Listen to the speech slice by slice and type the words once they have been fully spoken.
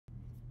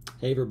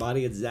Hey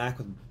everybody, it's Zach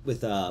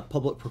with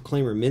Public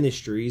Proclaimer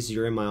Ministries.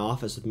 You're in my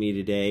office with me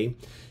today,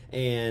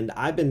 and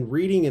I've been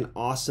reading an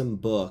awesome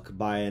book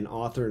by an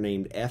author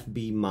named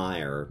F.B.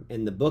 Meyer,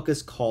 and the book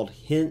is called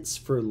Hints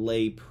for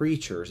Lay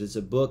Preachers. It's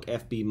a book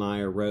F.B.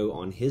 Meyer wrote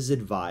on his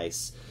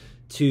advice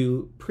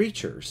to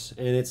preachers,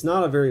 and it's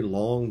not a very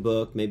long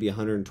book, maybe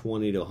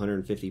 120 to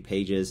 150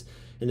 pages,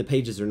 and the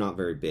pages are not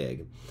very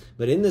big.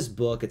 But in this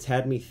book, it's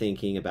had me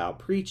thinking about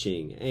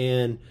preaching,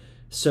 and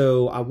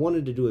so I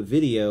wanted to do a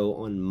video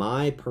on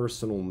my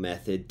personal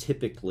method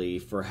typically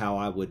for how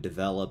I would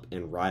develop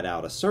and write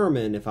out a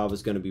sermon if I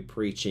was going to be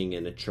preaching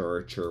in a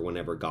church or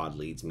whenever God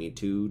leads me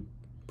to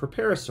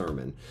prepare a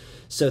sermon.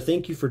 So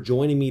thank you for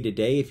joining me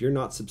today. If you're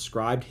not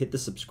subscribed, hit the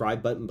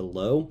subscribe button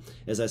below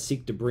as I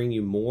seek to bring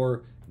you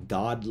more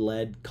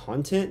God-led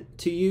content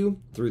to you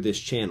through this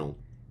channel.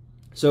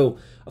 So,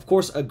 of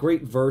course, a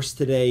great verse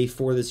today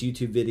for this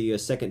YouTube video,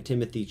 2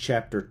 Timothy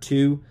chapter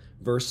 2,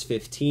 verse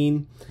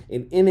 15,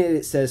 and in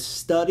it says,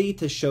 "Study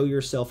to show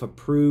yourself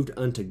approved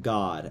unto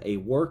God, a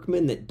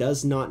workman that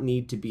does not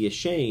need to be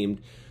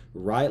ashamed,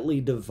 rightly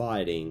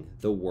dividing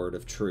the word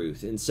of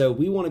truth." And so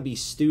we want to be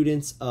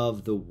students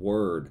of the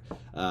word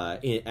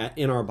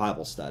in our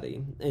Bible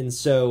study. And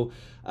so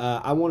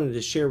I wanted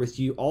to share with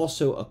you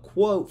also a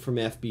quote from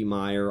F.B.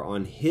 Meyer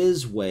on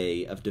his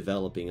way of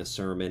developing a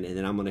sermon, and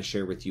then I'm going to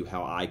share with you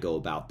how I go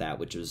about that,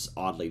 which is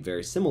oddly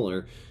very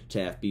similar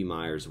to F.B.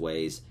 Meyer's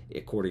ways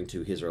according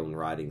to his own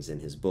writings in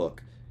his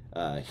book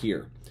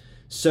here.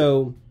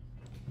 So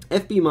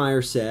F.B.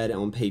 Meyer said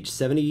on page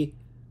 70,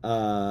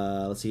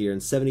 let's see here,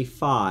 in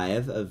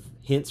 75 of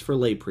Hints for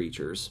Lay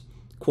Preachers,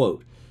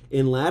 quote,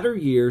 "In latter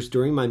years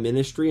during my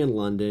ministry in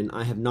London,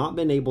 I have not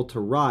been able to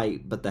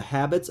write, but the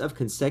habits of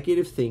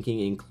consecutive thinking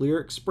and clear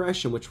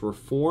expression which were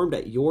formed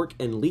at York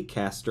and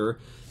Leicester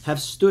have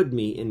stood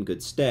me in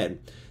good stead."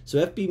 So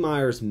F.B.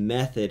 Meyer's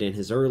method in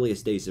his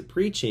earliest days of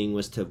preaching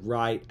was to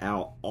write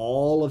out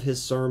all of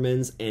his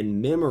sermons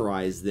and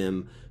memorize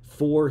them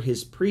for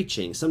his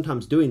preaching,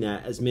 sometimes doing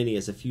that as many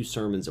as a few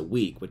sermons a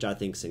week, which I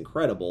think is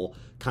incredible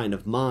kind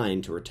of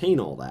mind to retain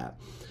all that.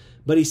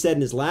 But he said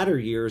in his latter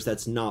years,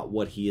 that's not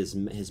what his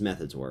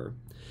methods were.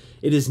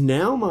 "It is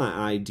now my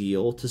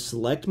ideal to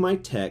select my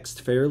text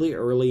fairly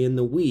early in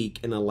the week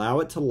and allow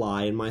it to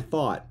lie in my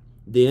thought.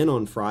 Then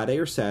on Friday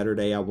or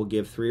Saturday, I will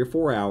give 3 or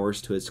 4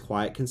 hours to its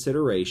quiet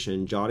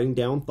consideration, jotting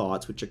down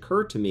thoughts which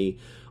occur to me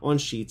on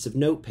sheets of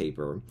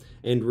notepaper,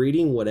 and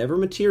reading whatever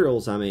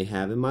materials I may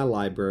have in my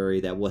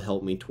library that will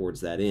help me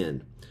towards that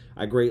end.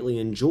 I greatly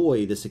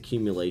enjoy this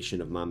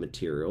accumulation of my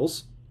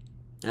materials.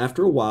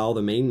 After a while,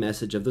 the main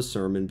message of the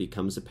sermon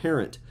becomes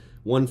apparent.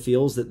 One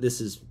feels that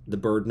this is the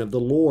burden of the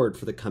Lord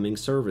for the coming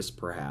service,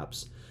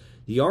 perhaps.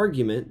 The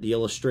argument, the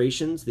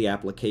illustrations, the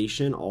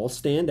application all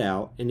stand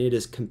out, and it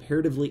is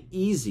comparatively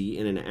easy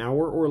in an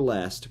hour or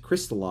less to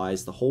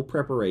crystallize the whole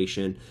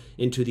preparation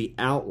into the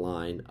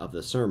outline of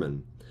the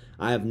sermon.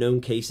 I have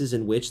known cases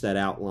in which that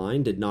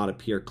outline did not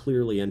appear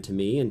clearly unto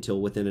me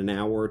until within an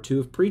hour or two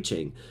of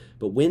preaching,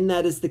 but when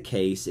that is the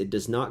case, it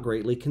does not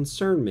greatly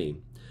concern me.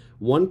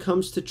 One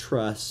comes to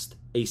trust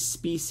a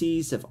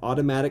species of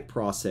automatic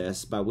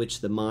process by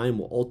which the mind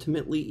will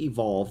ultimately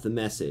evolve the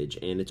message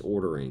and its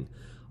ordering.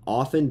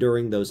 Often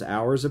during those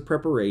hours of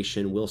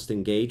preparation, whilst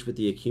engaged with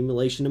the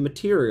accumulation of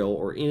material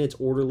or in its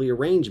orderly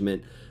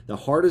arrangement, the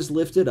heart is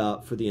lifted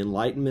up for the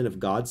enlightenment of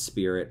God's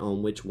Spirit,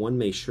 on which one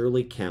may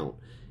surely count,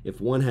 if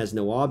one has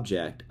no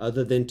object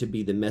other than to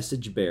be the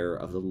message bearer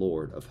of the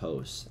Lord of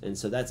hosts." And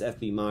so that's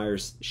F.B.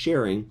 Meyer's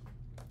sharing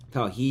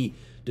how he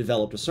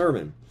developed a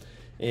sermon.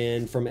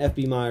 And from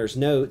F.B. Meyer's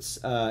notes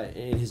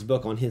in his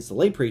book on Hints to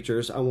Lay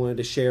Preachers, I wanted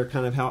to share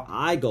kind of how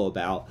I go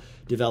about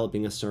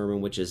developing a sermon,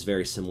 which is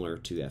very similar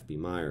to F.B.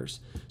 Meyer's.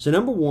 So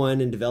number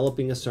one, in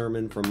developing a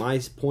sermon from my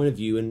point of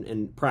view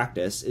and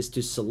practice, is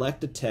to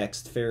select a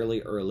text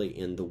fairly early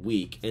in the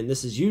week. And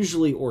this is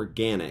usually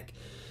organic.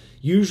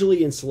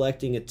 Usually in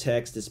selecting a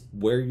text is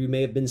where you may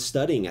have been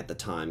studying at the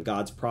time.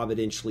 God's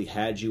providentially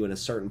had you in a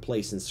certain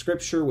place in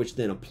Scripture, which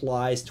then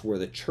applies to where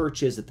the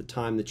church is at the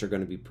time that you're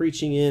going to be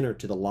preaching in, or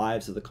to the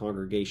lives of the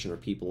congregation or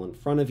people in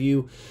front of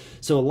you.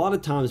 So a lot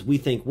of times we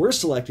think we're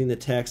selecting the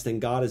text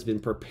and God has been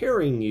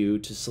preparing you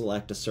to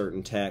select a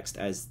certain text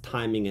as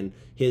timing and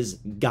His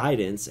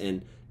guidance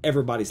and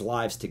everybody's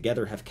lives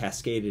together have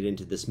cascaded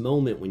into this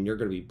moment when you're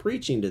going to be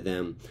preaching to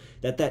them,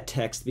 that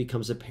text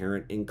becomes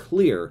apparent and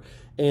clear.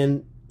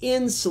 And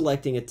in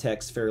selecting a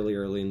text fairly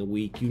early in the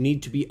week, you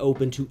need to be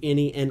open to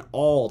any and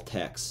all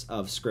texts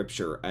of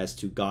Scripture as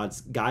to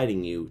God's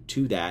guiding you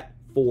to that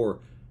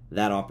for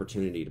that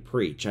opportunity to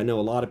preach. I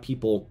know a lot of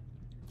people,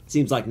 it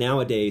seems like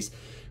nowadays,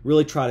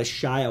 really try to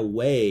shy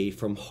away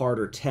from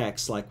harder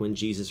texts, like when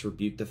Jesus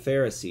rebuked the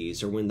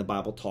Pharisees, or when the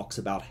Bible talks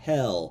about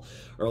hell,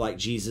 or like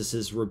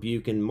Jesus's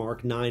rebuke in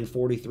Mark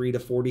 9:43 to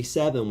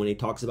 47 when he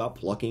talks about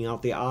plucking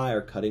out the eye or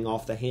cutting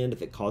off the hand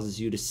if it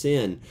causes you to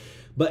sin.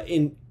 But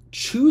in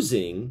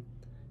choosing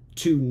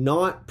to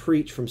not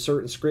preach from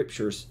certain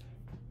scriptures,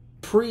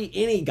 pre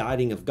any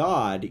guiding of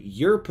God,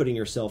 you're putting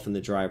yourself in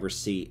the driver's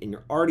seat, and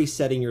you're already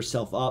setting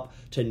yourself up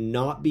to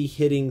not be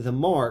hitting the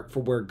mark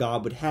for where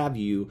God would have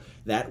you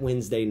that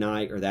Wednesday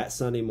night or that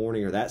Sunday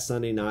morning or that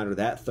Sunday night or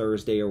that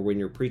Thursday, or when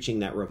you're preaching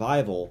that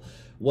revival.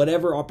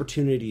 Whatever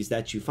opportunities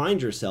that you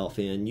find yourself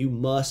in, you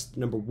must,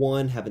 number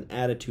one, have an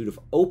attitude of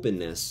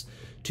openness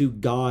to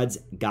God's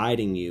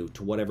guiding you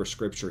to whatever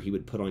scripture he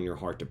would put on your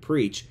heart to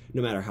preach,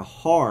 no matter how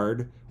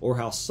hard or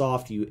how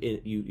soft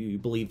you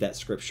believe that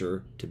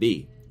scripture to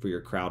be for your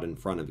crowd in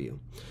front of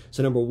you.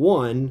 So number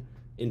one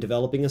in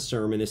developing a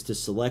sermon is to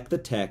select the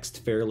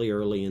text fairly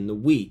early in the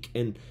week.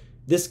 And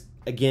this,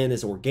 again,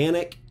 is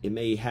organic. It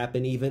may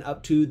happen even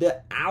up to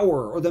the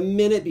hour or the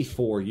minute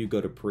before you go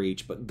to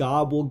preach, but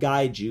God will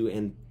guide you.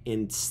 And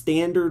in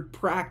standard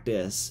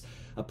practice,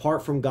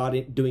 apart from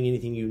God doing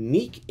anything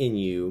unique in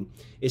you,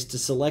 is to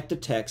select a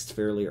text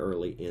fairly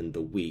early in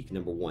the week,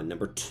 number one.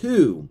 Number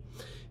two,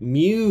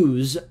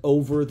 muse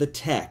over the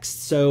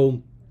text.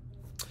 So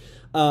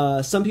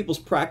some people's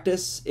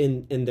practice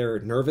in their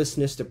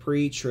nervousness to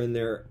preach, or in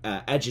their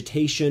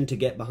agitation to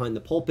get behind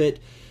the pulpit,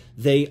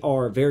 they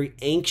are very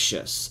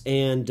anxious,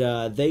 and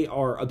they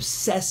are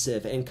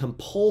obsessive and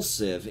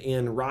compulsive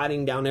in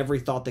writing down every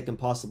thought they can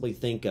possibly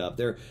think of.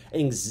 They're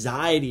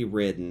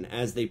anxiety-ridden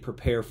as they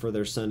prepare for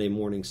their Sunday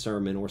morning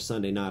sermon or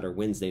Sunday night or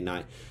Wednesday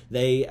night.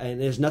 And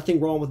there's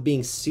nothing wrong with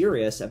being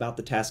serious about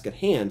the task at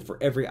hand. For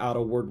every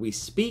idle word we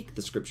speak,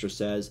 the scripture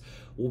says,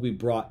 will be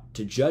brought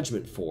to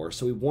judgment for.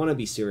 So we want to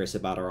be serious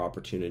about our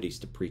opportunities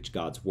to preach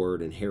God's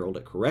word and herald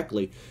it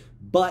correctly,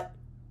 but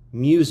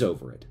muse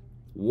over it.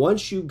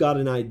 Once you've got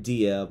an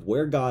idea of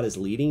where God is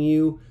leading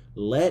you,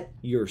 let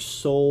your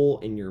soul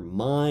and your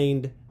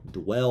mind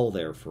dwell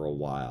there for a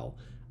while.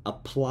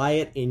 Apply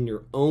it in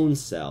your own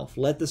self.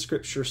 Let the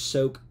scripture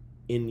soak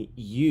in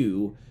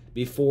you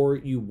before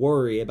you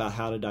worry about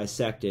how to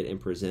dissect it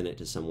and present it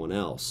to someone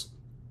else.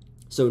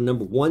 So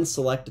number one,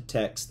 select a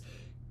text,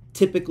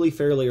 typically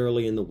fairly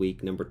early in the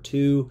week. Number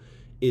two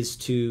is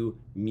to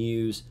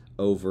muse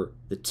over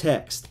the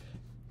text.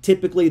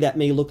 Typically, that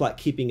may look like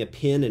keeping a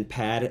pen and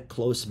pad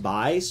close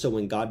by, so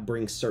when God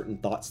brings certain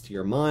thoughts to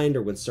your mind,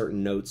 or when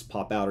certain notes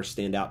pop out or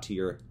stand out to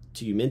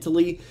you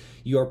mentally,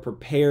 you are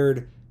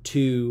prepared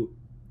to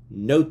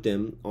note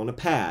them on a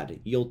pad.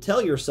 You'll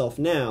tell yourself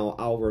now,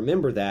 I'll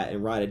remember that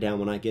and write it down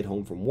when I get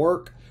home from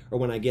work or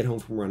when I get home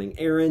from running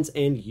errands,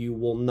 and you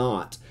will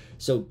not.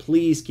 So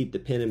please keep the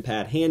pen and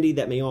pad handy.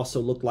 That may also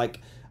look like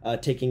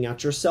taking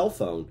out your cell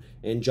phone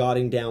and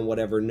jotting down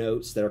whatever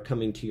notes that are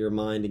coming to your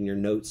mind in your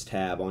notes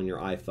tab on your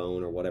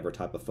iPhone or whatever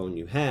type of phone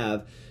you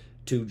have,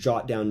 to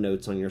jot down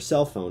notes on your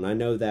cell phone. I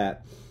know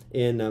that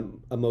in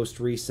a most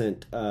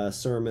recent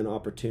sermon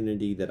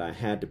opportunity that I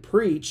had to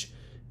preach,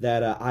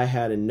 that I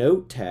had a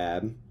note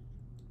tab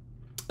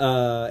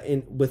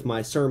with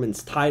my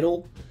sermon's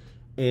title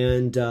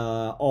and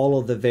all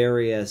of the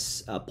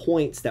various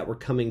points that were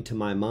coming to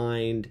my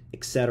mind,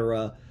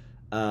 etc.,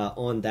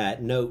 on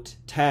that note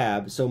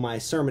tab. So my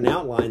sermon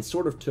outline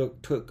sort of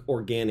took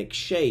organic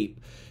shape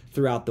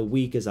throughout the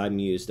week as I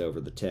mused over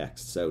the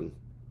text. So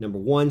number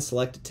one,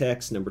 select a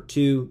text. Number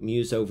two,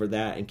 muse over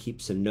that and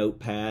keep some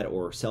notepad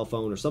or cell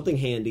phone or something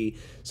handy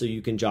so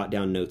you can jot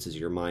down notes as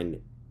your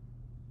mind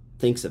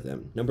thinks of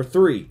them. Number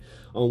three,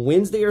 on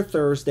Wednesday or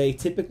Thursday,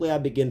 typically I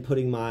begin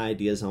putting my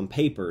ideas on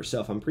paper.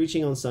 So if I'm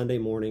preaching on Sunday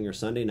morning or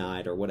Sunday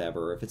night or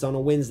whatever, if it's on a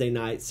Wednesday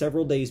night,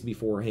 several days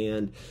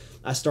beforehand,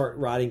 I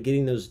start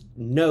getting those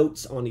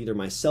notes on either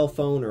my cell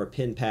phone or a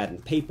pen, pad,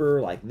 and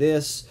paper like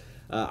this.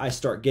 I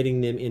start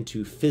getting them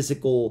into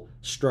physical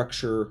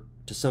structure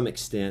to some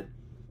extent.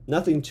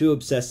 Nothing too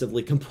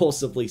obsessively,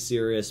 compulsively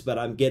serious, but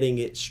I'm getting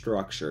it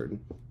structured.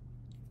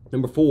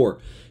 Number four,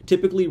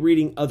 typically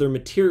reading other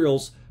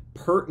materials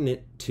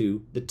pertinent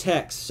to the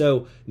text.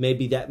 So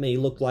maybe that may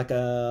look like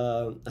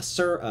a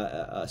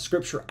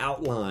scripture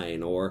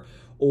outline or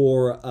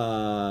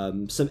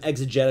some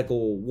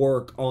exegetical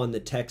work on the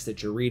text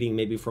that you're reading,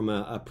 maybe from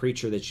a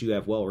preacher that you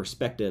have well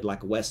respected,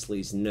 like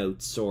Wesley's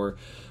notes or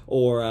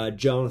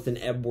Jonathan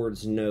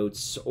Edwards'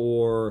 notes,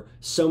 or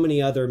so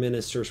many other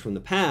ministers from the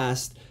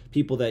past,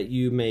 people that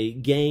you may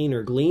gain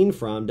or glean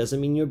from. Doesn't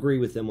mean you agree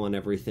with them on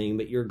everything,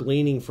 but you're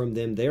gleaning from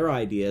them their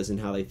ideas and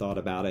how they thought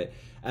about it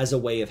as a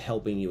way of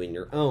helping you in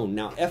your own.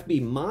 Now,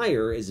 F.B.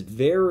 Meyer is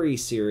very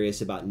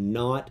serious about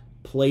not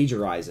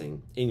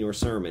plagiarizing in your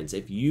sermons.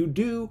 If you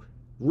do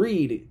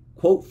read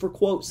quote for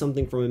quote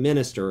something from a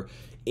minister,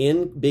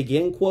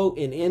 begin quote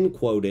and end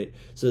quote it,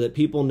 so that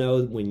people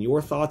know when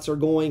your thoughts are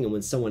going and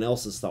when someone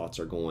else's thoughts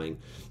are going.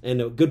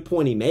 And a good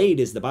point he made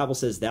is the Bible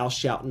says, "Thou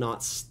shalt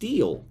not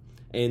steal."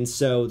 And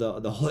so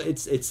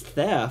it's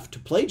theft to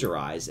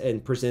plagiarize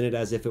and present it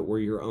as if it were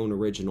your own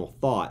original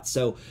thought.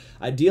 So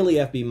ideally,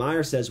 F.B.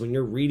 Meyer says when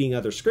you're reading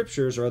other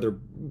scriptures or other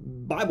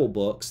Bible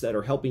books that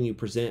are helping you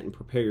present and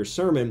prepare your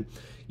sermon,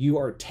 you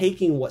are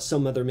taking what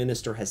some other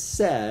minister has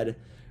said,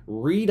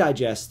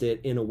 redigest it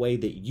in a way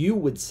that you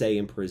would say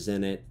and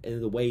present it,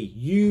 in the way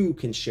you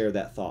can share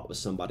that thought with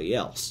somebody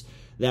else.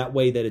 That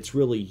way that it's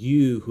really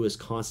you who is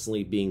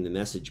constantly being the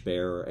message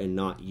bearer and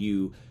not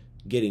you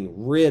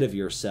getting rid of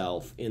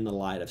yourself in the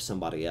light of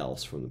somebody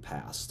else from the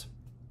past.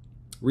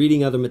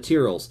 Reading other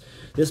materials.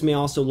 This may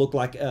also look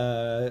like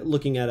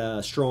looking at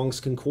a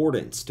Strong's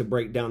Concordance to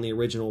break down the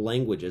original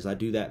languages. I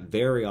do that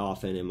very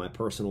often in my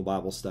personal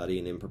Bible study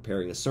and in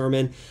preparing a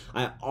sermon.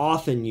 I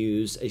often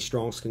use a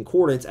Strong's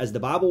Concordance, as the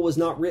Bible was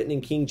not written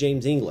in King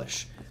James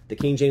English. The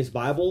King James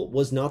Bible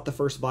was not the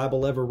first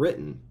Bible ever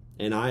written.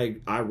 And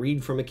I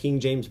read from a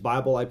King James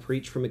Bible, I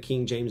preach from a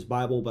King James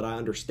Bible, but I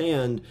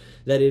understand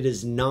that it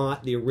is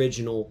not the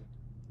original.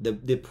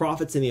 The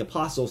prophets and the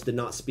apostles did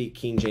not speak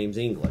King James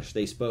English.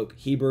 They spoke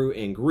Hebrew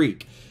and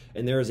Greek.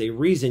 And there is a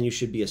reason you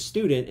should be a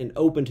student and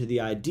open to the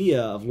idea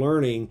of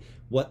learning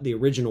what the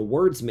original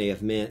words may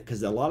have meant,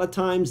 because a lot of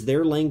times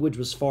their language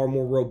was far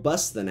more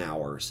robust than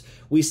ours.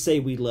 We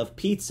say we love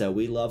pizza,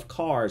 we love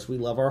cars, we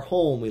love our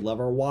home, we love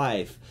our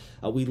wife,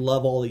 we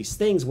love all these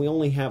things. We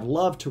only have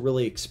love to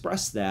really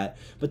express that,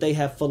 but they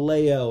have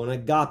phileo and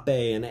agape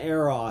and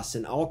eros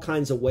and all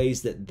kinds of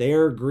ways that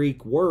their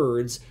Greek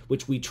words,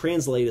 which we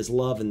translate as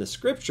love in the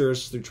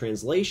scriptures through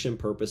translation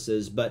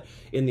purposes, but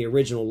in the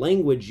original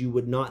language you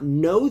would not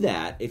know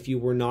that if you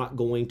were not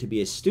going to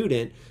be a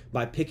student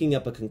by picking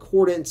up a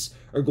concordance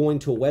or going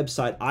to a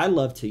website I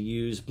love to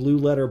use,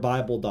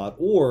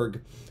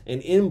 blueletterbible.org.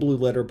 And in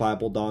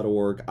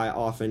blueletterbible.org, I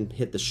often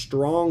hit the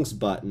Strong's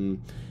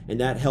button, and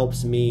that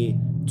helps me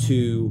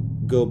to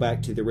go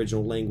back to the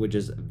original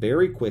languages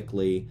very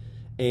quickly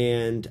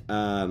and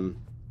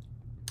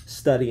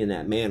study in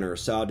that manner.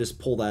 So I'll just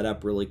pull that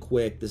up really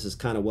quick. This is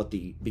kind of what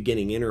the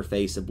beginning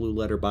interface of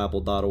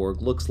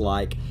blueletterbible.org looks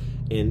like.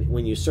 And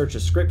when you search a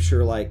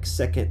scripture like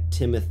 2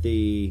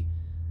 Timothy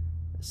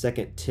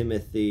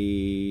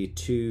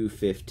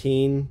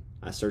 2:15,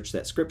 I search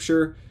that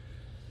scripture.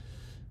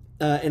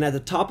 And at the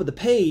top of the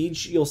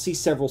page, you'll see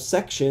several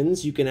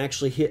sections. You can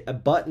actually hit a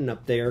button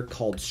up there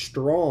called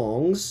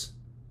Strong's.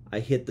 I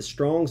hit the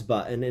Strong's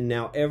button, and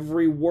now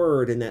every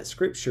word in that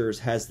scriptures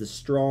has the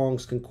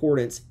Strong's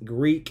Concordance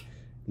Greek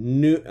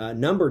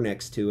number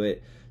next to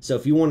it. So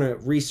if you want to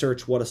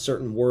research what a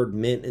certain word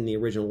meant in the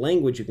original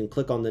language, you can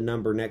click on the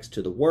number next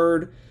to the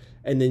word,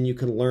 and then you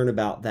can learn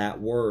about that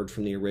word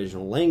from the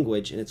original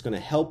language, and it's going to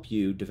help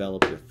you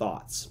develop your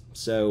thoughts.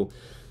 So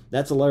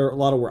that's a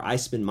lot of where I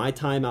spend my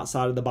time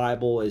outside of the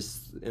Bible,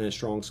 is in a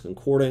Strong's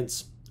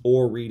Concordance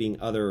or reading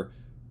other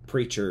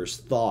preachers'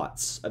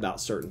 thoughts about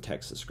certain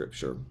texts of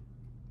Scripture.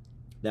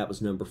 That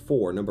was number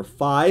 4. Number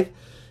 5,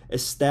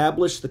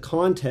 establish the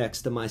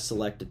context of my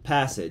selected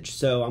passage.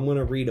 So I'm going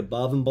to read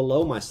above and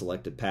below my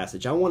selected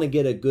passage. I want to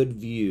get a good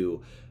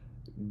view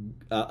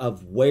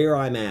of where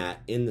I'm at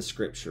in the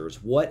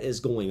scriptures. What is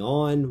going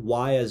on?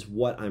 Why is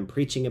what I'm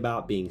preaching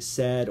about being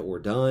said or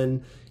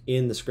done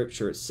in the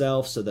scripture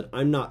itself, so that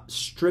I'm not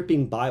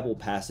stripping Bible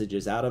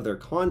passages out of their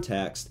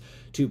context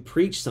to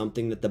preach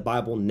something that the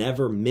Bible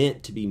never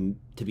meant to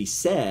be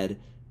said,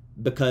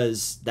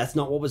 because that's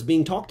not what was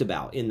being talked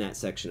about in that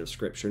section of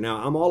scripture. Now,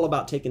 I'm all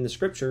about taking the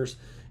scriptures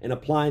and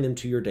applying them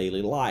to your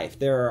daily life.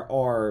 There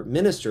are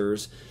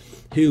ministers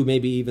who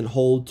maybe even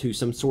hold to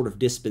some sort of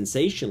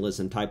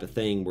dispensationalism type of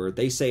thing, where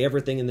they say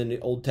everything in the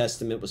Old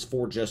Testament was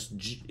for just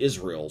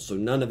Israel, so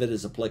none of it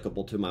is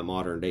applicable to my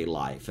modern day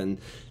life. And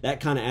that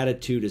kind of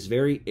attitude is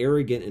very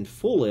arrogant and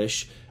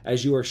foolish,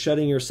 as you are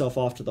shutting yourself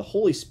off to the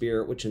Holy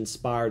Spirit, which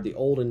inspired the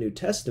Old and New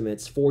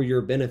Testaments for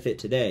your benefit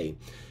today.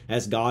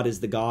 As God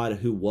is the God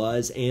who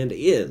was and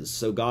is,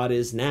 so God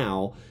is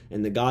now,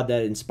 and the God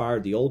that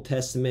inspired the Old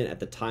Testament at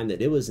the time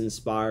that it was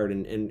inspired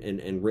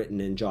and written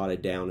and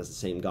jotted down is the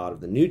same God of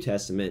the New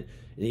Testament,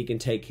 and he can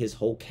take his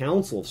whole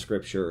counsel of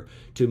Scripture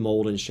to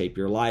mold and shape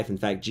your life. In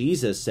fact,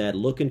 Jesus said,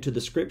 "Look into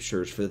the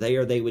Scriptures, for they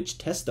are they which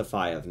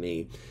testify of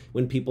me,"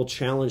 when people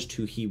challenged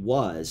who he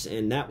was.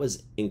 And that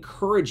was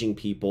encouraging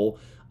people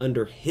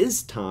under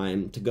his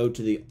time to go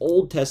to the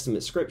Old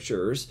Testament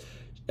Scriptures,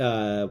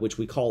 which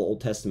we call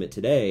Old Testament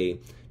today,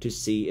 to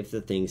see if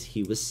the things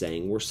he was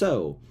saying were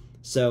so.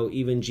 So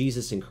even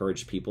Jesus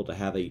encouraged people to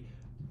have a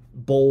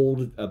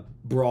bold, a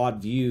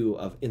broad view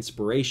of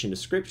inspiration to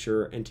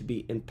Scripture and to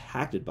be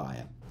impacted by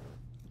it.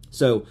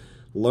 So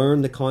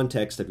learn the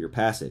context of your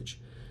passage.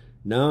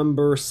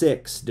 Number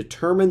 6,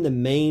 determine the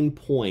main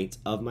point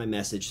of my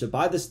message. So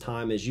by this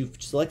time, as you've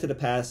selected a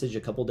passage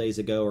a couple days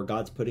ago, or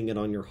God's putting it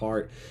on your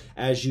heart,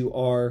 as you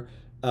are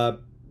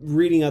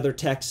reading other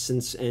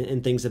texts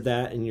and things of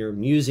that, and you're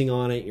musing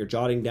on it, you're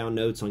jotting down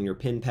notes on your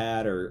pen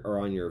pad or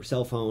on your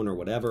cell phone or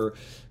whatever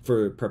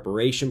for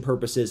preparation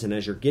purposes, and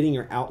as you're getting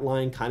your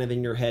outline kind of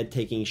in your head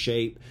taking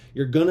shape,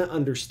 you're going to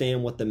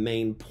understand what the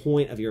main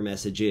point of your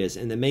message is.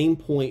 And the main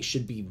point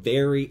should be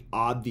very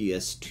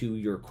obvious to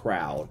your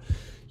crowd.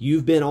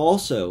 You've been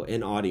also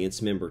an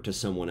audience member to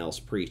someone else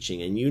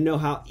preaching, and you know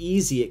how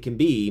easy it can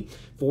be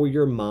for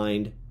your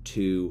mind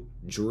to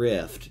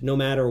drift. No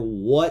matter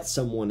what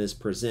someone is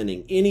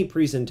presenting, any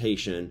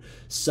presentation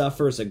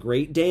suffers a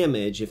great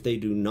damage if they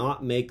do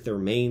not make their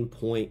main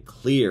point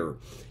clear.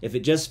 If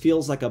it just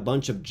feels like a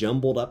bunch of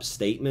jumbled up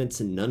statements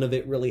and none of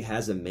it really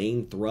has a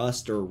main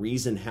thrust or a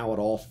reason how it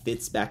all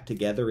fits back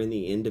together in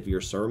the end of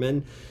your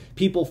sermon,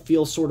 people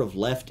feel sort of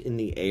left in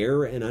the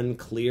air and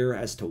unclear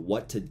as to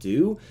what to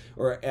do,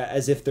 or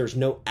as if there's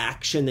no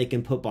action they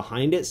can put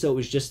behind it. So it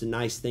was just a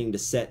nice thing to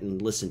sit and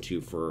listen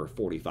to for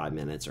 45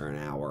 minutes or an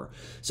hour.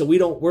 So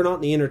we're not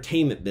in the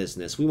entertainment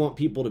business. We want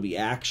people to be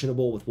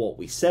actionable with what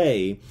we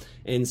say.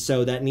 And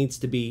so that needs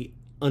to be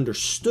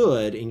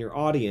understood in your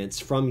audience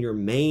from your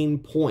main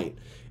point.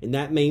 And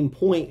that main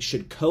point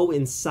should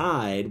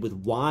coincide with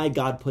why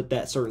God put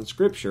that certain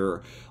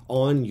scripture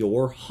on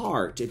your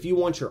heart. If you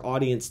want your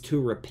audience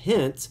to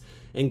repent,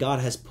 and God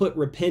has put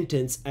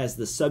repentance as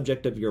the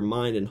subject of your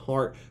mind and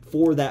heart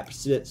for that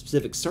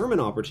specific sermon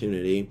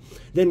opportunity,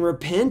 then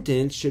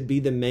repentance should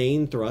be the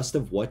main thrust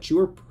of what you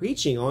are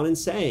preaching on and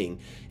saying.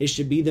 It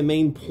should be the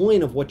main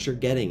point of what you're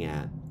getting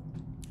at.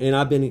 And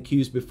I've been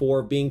accused before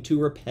of being too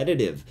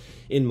repetitive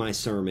in my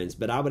sermons,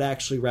 but I would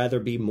actually rather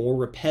be more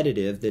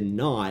repetitive than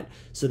not,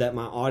 so that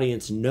my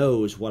audience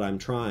knows what I'm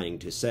trying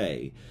to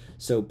say.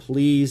 So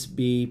please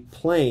be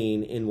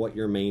plain in what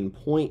your main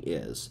point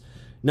is.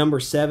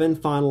 Number 7,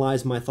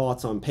 finalize my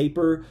thoughts on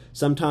paper.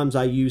 Sometimes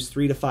I use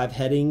 3 to 5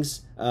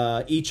 headings,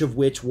 each of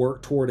which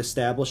work toward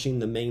establishing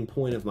the main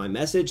point of my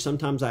message.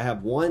 Sometimes I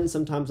have one,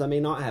 sometimes I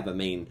may not have a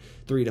main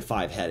 3 to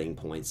 5 heading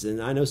points.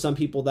 And I know some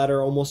people that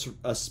are almost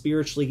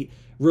spiritually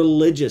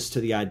religious to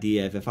the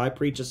idea of, if I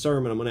preach a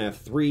sermon, I'm going to have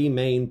 3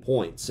 main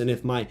points. And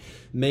if my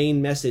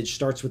main message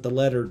starts with the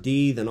letter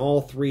D, then all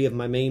 3 of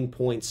my main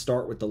points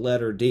start with the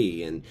letter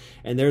D. And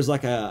there's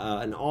like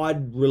an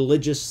odd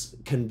religious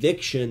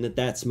conviction that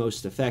that's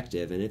most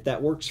effective. And if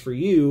that works for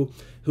you,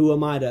 who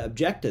am I to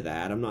object to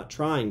that? I'm not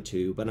trying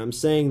to, but I'm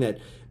saying that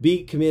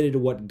be committed to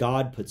what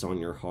God puts on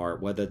your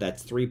heart, whether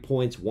that's 3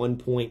 points, 1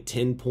 point,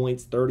 10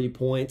 points, 30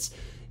 points.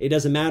 It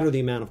doesn't matter the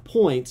amount of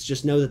points.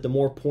 Just know that the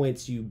more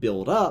points you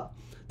build up,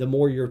 the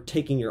more you're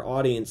taking your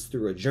audience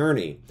through a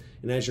journey.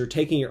 And as you're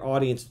taking your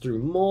audience through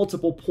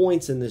multiple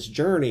points in this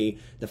journey,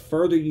 the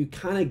further you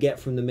kind of get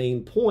from the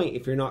main point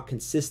if you're not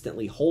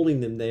consistently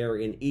holding them there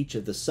in each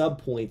of the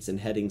subpoints and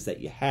headings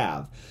that you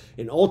have.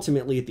 And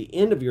ultimately, at the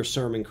end of your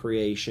sermon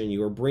creation,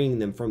 you are bringing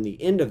them from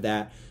the end of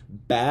that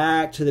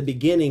back to the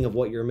beginning of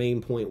what your main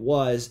point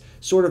was,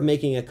 sort of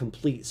making a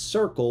complete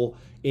circle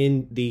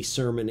in the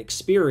sermon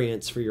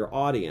experience for your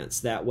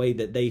audience. That way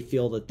that they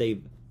feel that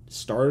they've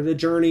started a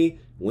journey,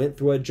 went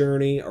through a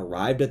journey,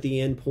 arrived at the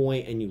end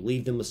point, and you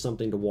leave them with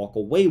something to walk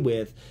away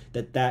with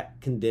that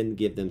can then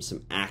give them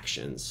some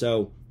action.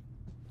 So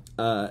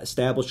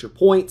establish your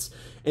points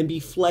and be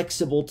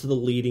flexible to the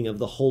leading of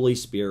the Holy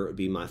Spirit would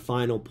be my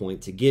final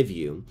point to give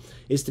you,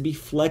 is to be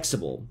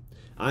flexible.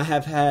 I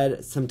have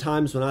had some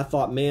times when I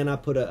thought, man, I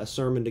put a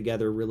sermon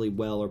together really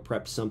well or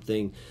prepped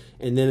something,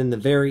 and then in the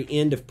very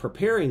end of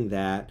preparing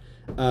that,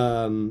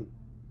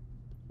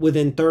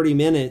 within 30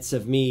 minutes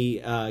of me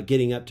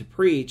getting up to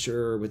preach,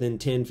 or within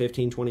 10,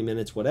 15, 20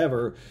 minutes,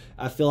 whatever,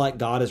 I feel like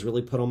God has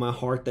really put on my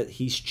heart that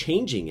he's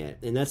changing it.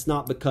 And that's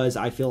not because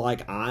I feel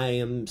like I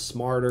am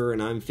smarter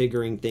and I'm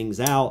figuring things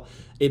out.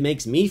 It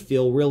makes me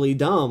feel really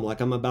dumb, like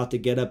I'm about to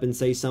get up and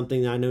say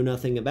something that I know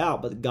nothing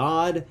about. But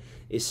God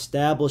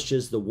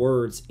establishes the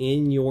words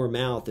in your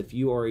mouth if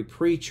you are a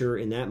preacher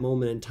in that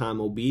moment in time,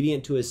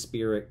 obedient to his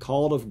Spirit,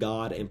 called of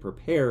God and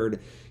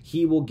prepared.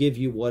 He will give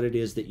you what it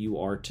is that you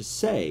are to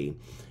say.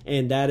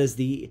 And that is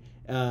the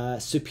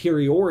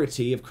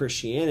superiority of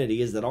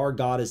Christianity, is that our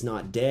God is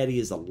not dead. He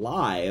is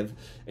alive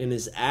and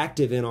is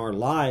active in our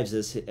lives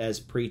as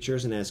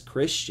preachers and as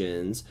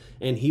Christians,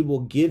 and he will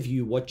give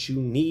you what you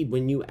need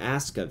when you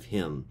ask of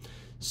him.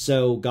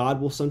 So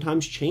God will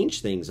sometimes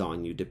change things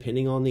on you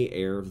depending on the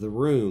air of the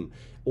room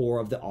or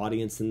of the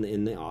audience in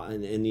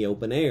the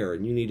open air.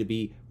 And you need to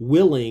be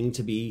willing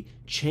to be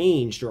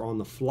changed or on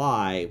the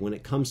fly when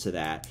it comes to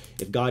that.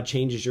 If God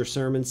changes your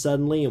sermon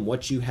suddenly and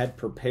what you had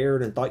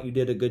prepared and thought you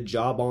did a good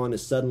job on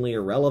is suddenly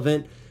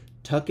irrelevant,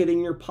 tuck it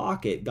in your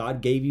pocket.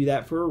 God gave you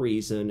that for a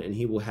reason, and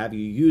he will have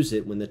you use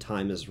it when the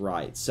time is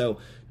right. So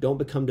don't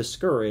become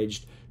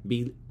discouraged.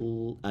 Be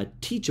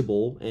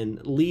teachable and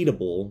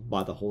leadable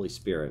by the Holy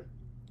Spirit.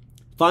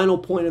 Final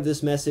point of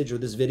this message or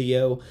this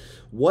video,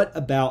 what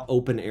about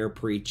open air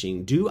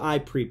preaching? Do I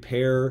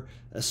prepare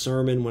a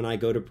sermon when I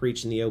go to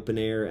preach in the open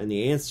air? And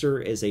the answer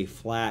is a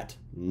flat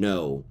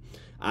no.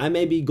 I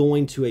may be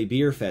going to a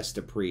beer fest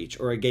to preach,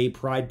 or a gay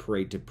pride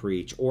parade to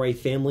preach, or a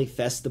family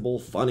festival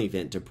fun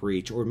event to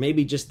preach, or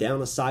maybe just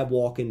down a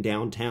sidewalk in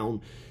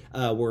downtown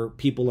where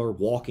people are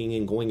walking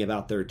and going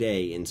about their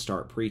day and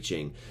start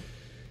preaching.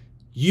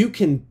 You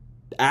can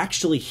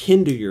actually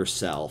hinder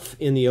yourself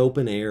in the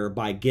open air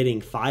by getting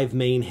 5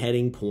 main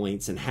heading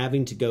points and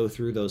having to go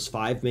through those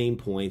 5 main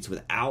points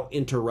without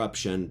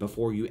interruption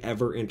before you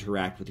ever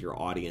interact with your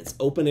audience.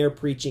 Open air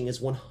preaching is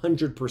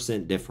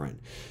 100%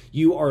 different.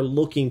 You are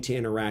looking to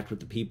interact with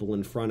the people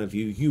in front of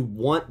you. You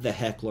want the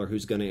heckler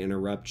who's going to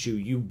interrupt you.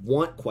 You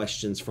want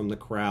questions from the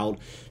crowd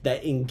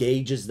that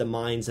engages the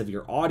minds of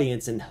your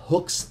audience and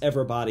hooks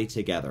everybody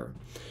together.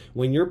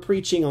 When you're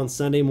preaching on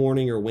Sunday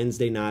morning or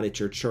Wednesday night at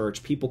your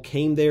church, people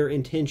came there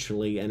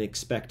intentionally and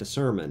expect a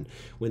sermon.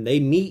 When they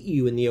meet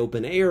you in the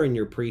open air and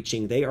you're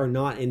preaching, they are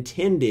not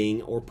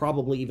intending or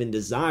probably even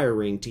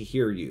desiring to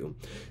hear you.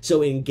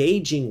 So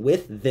engaging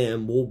with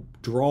them will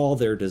draw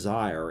their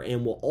desire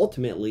and will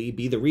ultimately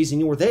be the reason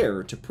you're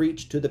there, to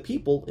preach to the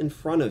people in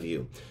front of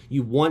you.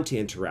 You want to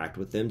interact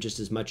with them just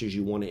as much as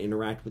you want to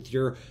interact with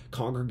your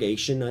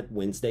congregation at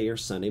Wednesday or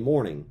Sunday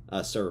morning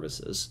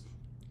services.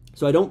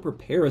 So I don't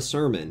prepare a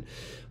sermon,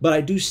 but I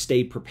do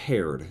stay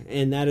prepared,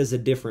 and that is a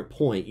different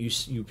point. You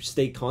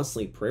stay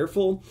constantly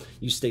prayerful,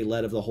 you stay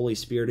led of the Holy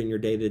Spirit in your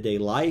day-to-day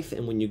life,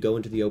 and when you go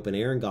into the open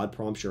air and God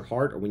prompts your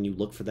heart, or when you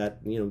look for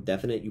that,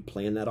 definite, you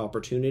plan that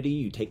opportunity,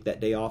 you take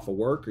that day off of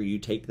work, or you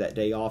take that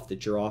day off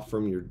that you're off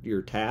from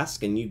your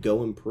task, and you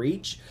go and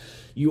preach,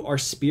 you are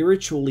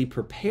spiritually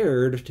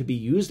prepared to be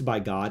used by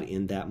God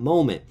in that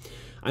moment.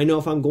 I know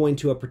if I'm going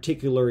to a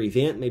particular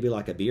event, maybe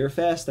like a beer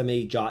fest, I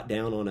may jot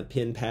down on a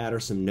pen pad or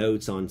some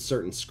notes on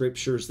certain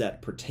scriptures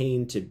that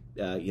pertain to,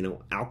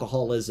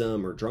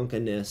 alcoholism or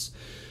drunkenness.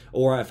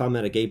 Or if I'm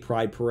at a gay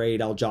pride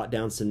parade, I'll jot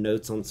down some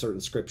notes on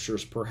certain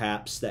scriptures,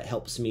 perhaps, that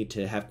helps me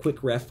to have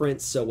quick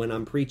reference. So when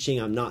I'm preaching,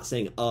 I'm not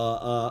saying,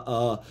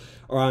 or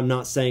I'm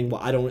not saying,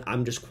 well,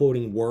 I'm just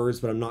quoting words,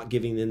 but I'm not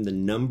giving them the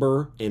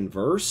number and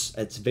verse.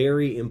 It's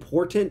very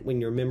important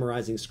when you're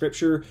memorizing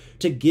scripture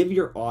to give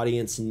your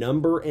audience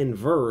number and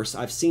verse.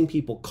 I've seen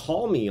people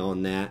call me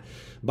on that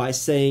by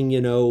saying,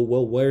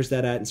 well, where's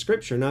that at in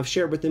scripture? And I've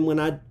shared with them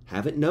when I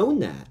haven't known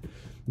that.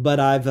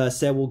 But I've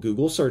said, well,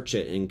 Google search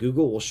it, and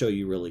Google will show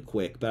you really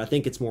quick. But I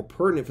think it's more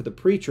pertinent for the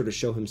preacher to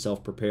show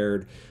himself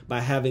prepared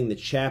by having the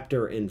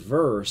chapter and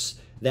verse.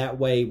 That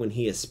way, when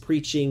he is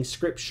preaching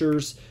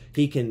scriptures,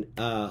 he can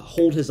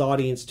hold his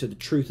audience to the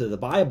truth of the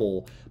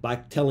Bible by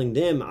telling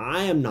them,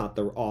 I am not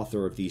the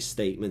author of these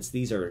statements.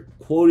 These are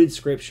quoted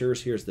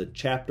scriptures. Here's the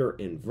chapter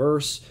and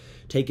verse.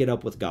 Take it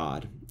up with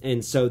God.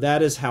 And so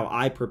that is how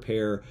I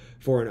prepare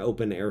for an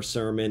open air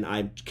sermon.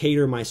 I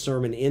cater my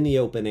sermon in the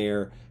open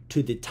air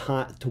to the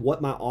time, to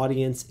what my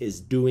audience is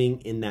doing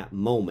in that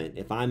moment.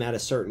 If I'm at a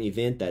certain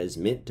event that is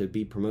meant to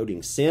be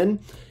promoting sin,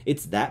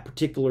 it's that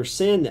particular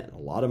sin that a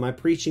lot of my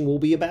preaching will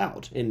be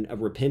about. And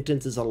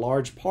repentance is a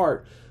large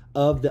part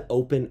of the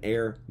open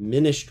air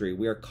ministry.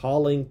 We are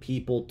calling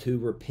people to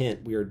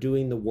repent. We are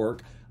doing the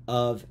work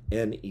of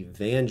an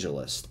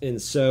evangelist.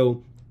 And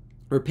so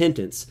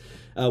repentance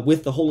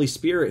with the Holy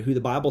Spirit, who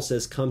the Bible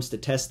says comes to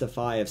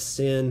testify of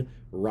sin,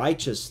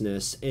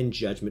 righteousness, and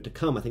judgment to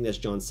come. I think that's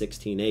John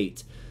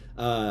 16:8.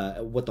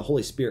 What the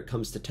Holy Spirit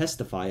comes to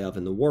testify of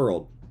in the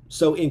world.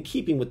 So in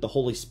keeping with the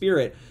Holy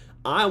Spirit,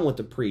 I want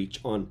to preach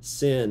on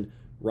sin,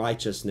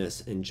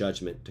 righteousness, and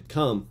judgment to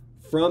come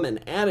from an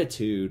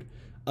attitude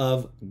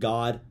of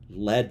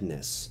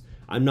God-ledness.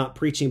 I'm not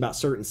preaching about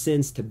certain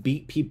sins to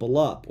beat people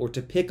up or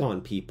to pick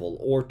on people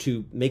or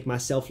to make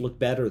myself look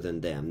better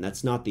than them.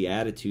 That's not the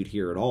attitude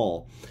here at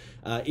all.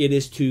 It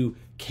is to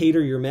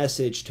cater your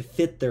message to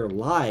fit their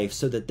life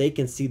so that they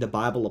can see the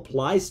Bible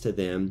applies to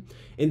them.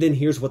 And then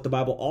here's what the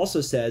Bible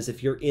also says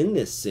if you're in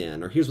this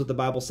sin, or here's what the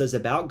Bible says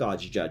about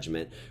God's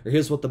judgment, or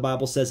here's what the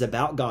Bible says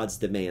about God's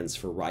demands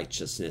for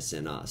righteousness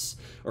in us,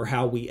 or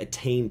how we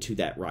attain to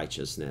that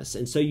righteousness.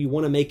 And so you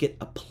want to make it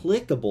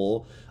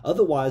applicable.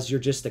 Otherwise, you're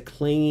just a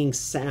clanging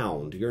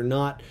sound. You're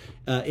not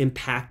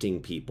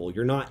impacting people.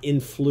 You're not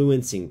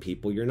influencing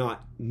people. You're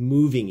not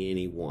moving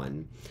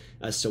anyone.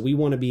 So we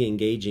want to be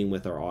engaging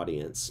with our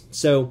audience.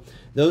 So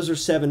those are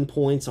 7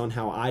 points on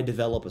how I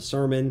develop a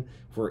sermon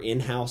for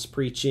in-house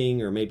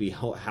preaching or maybe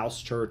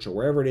house church or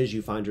wherever it is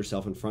you find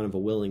yourself in front of a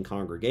willing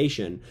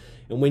congregation.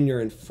 And when you're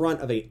in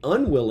front of an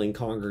unwilling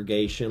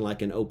congregation,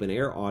 like an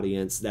open-air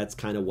audience, that's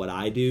kind of what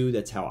I do.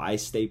 That's how I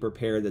stay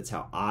prepared. That's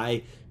how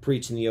I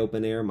preach in the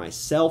open air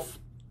myself.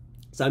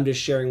 So I'm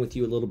just sharing with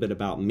you a little bit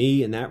about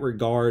me in that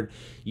regard.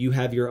 You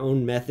have your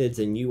own methods,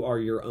 and you are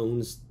your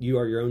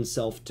own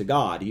self to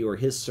God. You are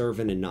His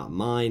servant and not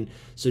mine.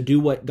 So do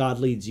what God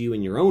leads you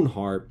in your own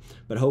heart.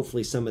 But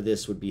hopefully some of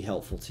this would be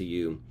helpful to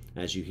you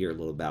as you hear a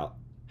little about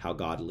how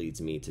God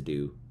leads me to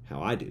do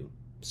how I do.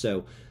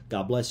 So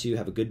God bless you.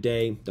 Have a good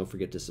day. Don't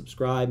forget to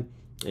subscribe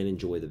and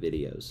enjoy the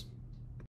videos.